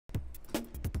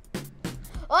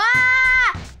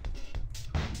Ah!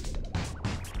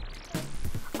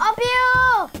 Up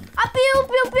you! Up you!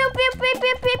 Pew pew pew pew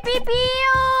pew pew pew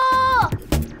pew!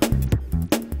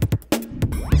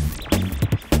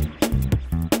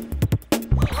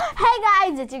 Hey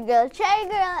guys, it's your girl Cherry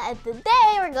Girl, and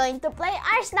today we're going to play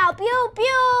Arsenal. Pew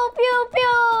pew pew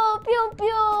pew pew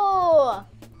pew!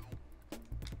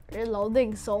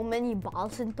 Reloading so many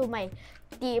balls into my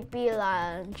TP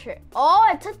launcher. Oh,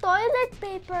 it's a toilet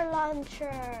paper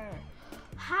launcher.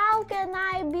 How can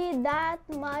I be that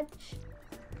much?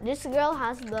 This girl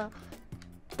has the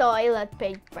toilet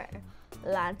paper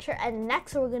launcher, and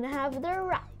next we're gonna have the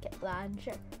rocket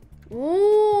launcher.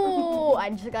 Ooh, I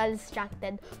just got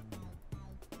distracted.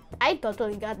 I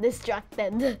totally got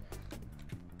distracted.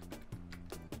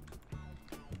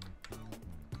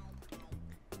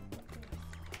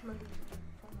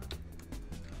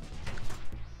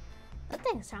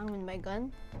 Nothing's wrong with my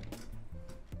gun.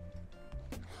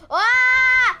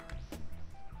 Ah!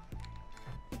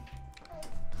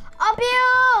 Up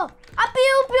you! Up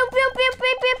you! Pew pew pew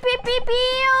pew pew pew pew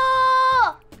pew!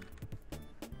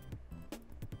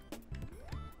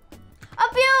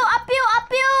 Up you! Up you!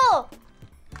 Up you!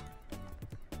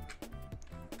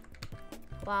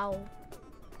 Wow,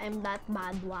 I'm that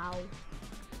bad. Wow.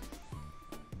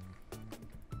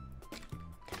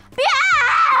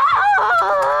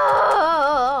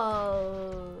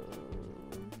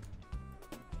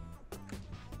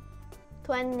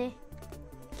 20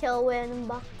 kill win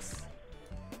bucks.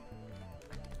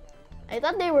 I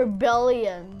thought they were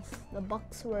billions. The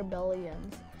bucks were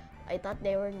billions. I thought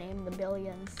they were named the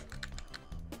billions.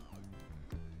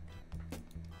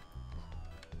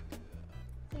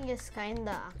 I think it's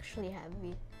kinda actually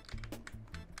heavy.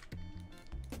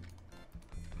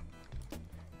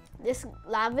 This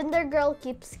lavender girl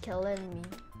keeps killing me.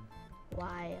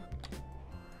 Why?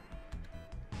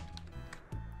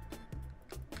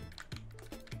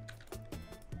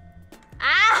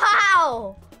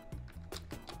 Ow!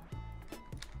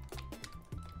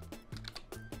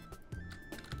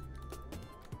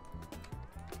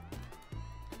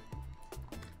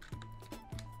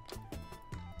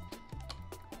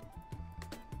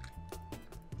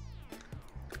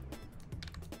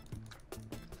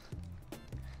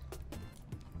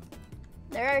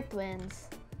 There are twins.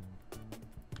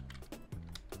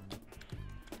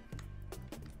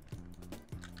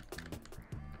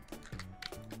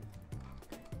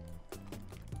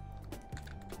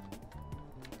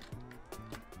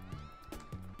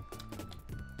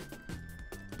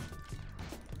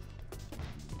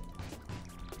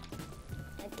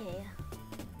 Okay.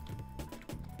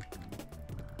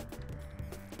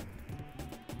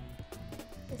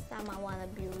 This time I wanna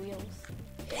be real.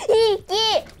 Hee!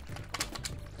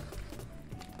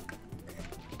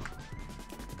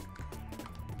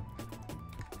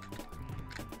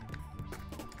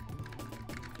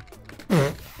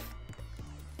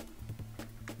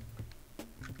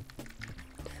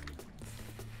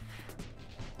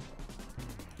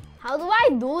 How do I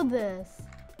do this?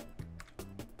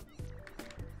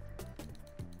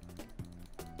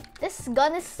 This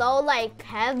gun is so like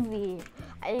heavy.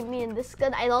 I mean, this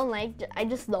gun I don't like. I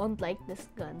just don't like this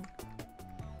gun.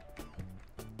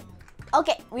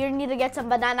 Okay, we need to get some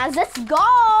bananas. Let's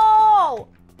go!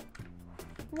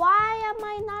 Why am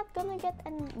I not gonna get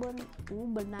any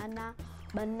banana?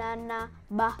 Banana,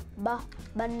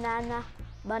 banana,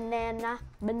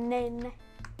 banana.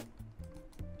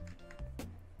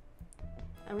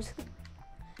 I'm just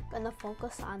gonna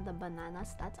focus on the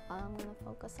bananas. That's all I'm gonna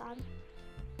focus on.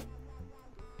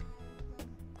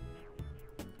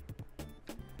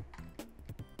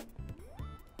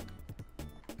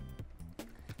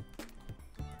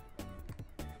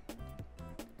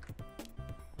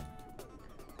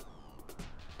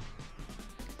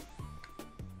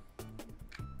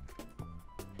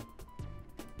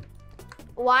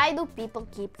 Why do people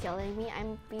keep killing me?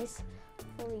 I'm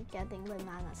peacefully getting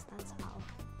bananas, that's how.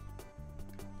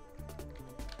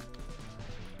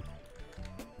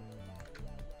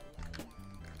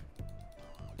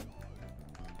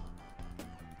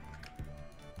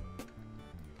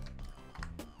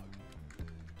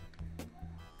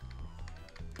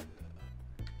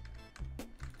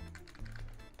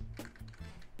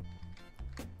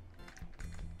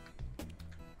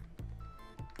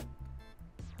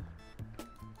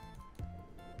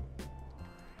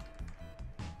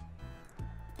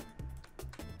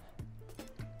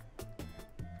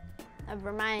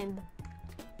 Never mind.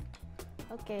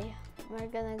 Okay, we're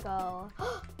gonna go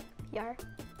here.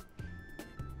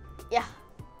 Yeah.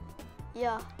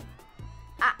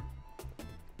 Ah!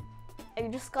 I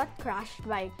just got crashed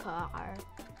by a car.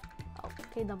 Oh.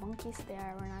 Okay, the monkey's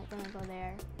there. We're not gonna go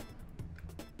there.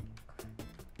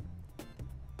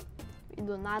 We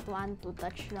do not want to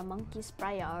touch the monkey's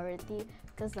priority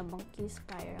because the monkey's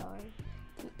priority.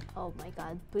 Oh my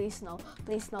god, please no,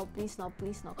 please no, please no,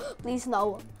 please no, please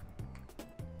no.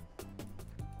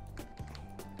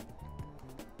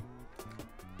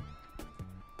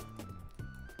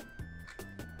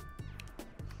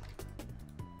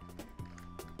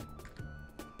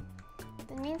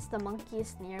 That means the monkey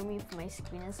is near me if my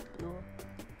screen is blue.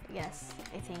 Yes,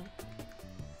 I think.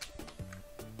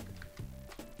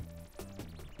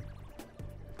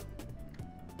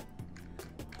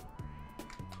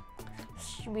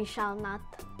 We shall not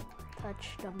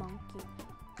touch the monkey.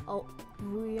 Oh,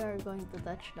 we are going to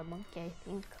touch the monkey, I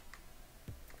think.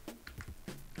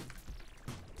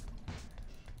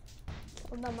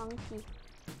 Kill the monkey.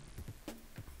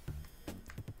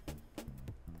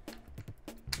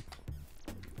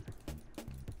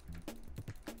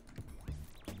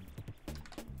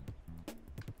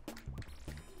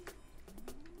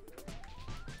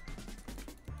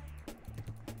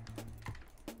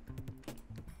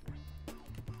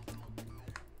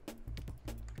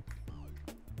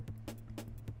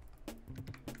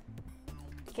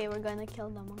 Okay, we're gonna kill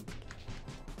the monkey.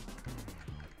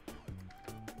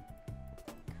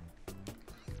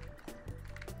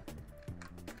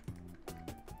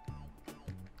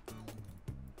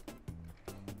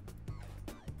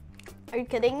 Are you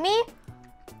kidding me?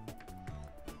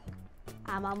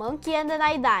 I'm a monkey and then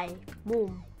I die.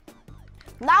 Boom.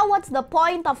 Now what's the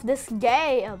point of this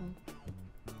game?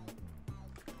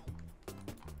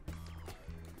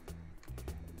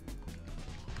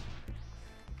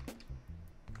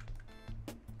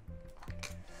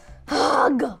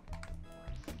 Ugh.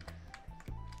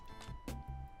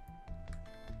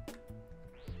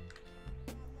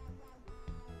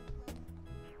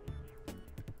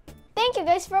 Thank you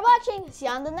guys for watching. See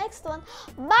you on the next one.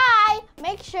 Bye!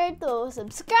 Make sure to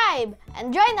subscribe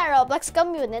and join our Roblox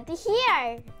community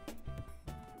here.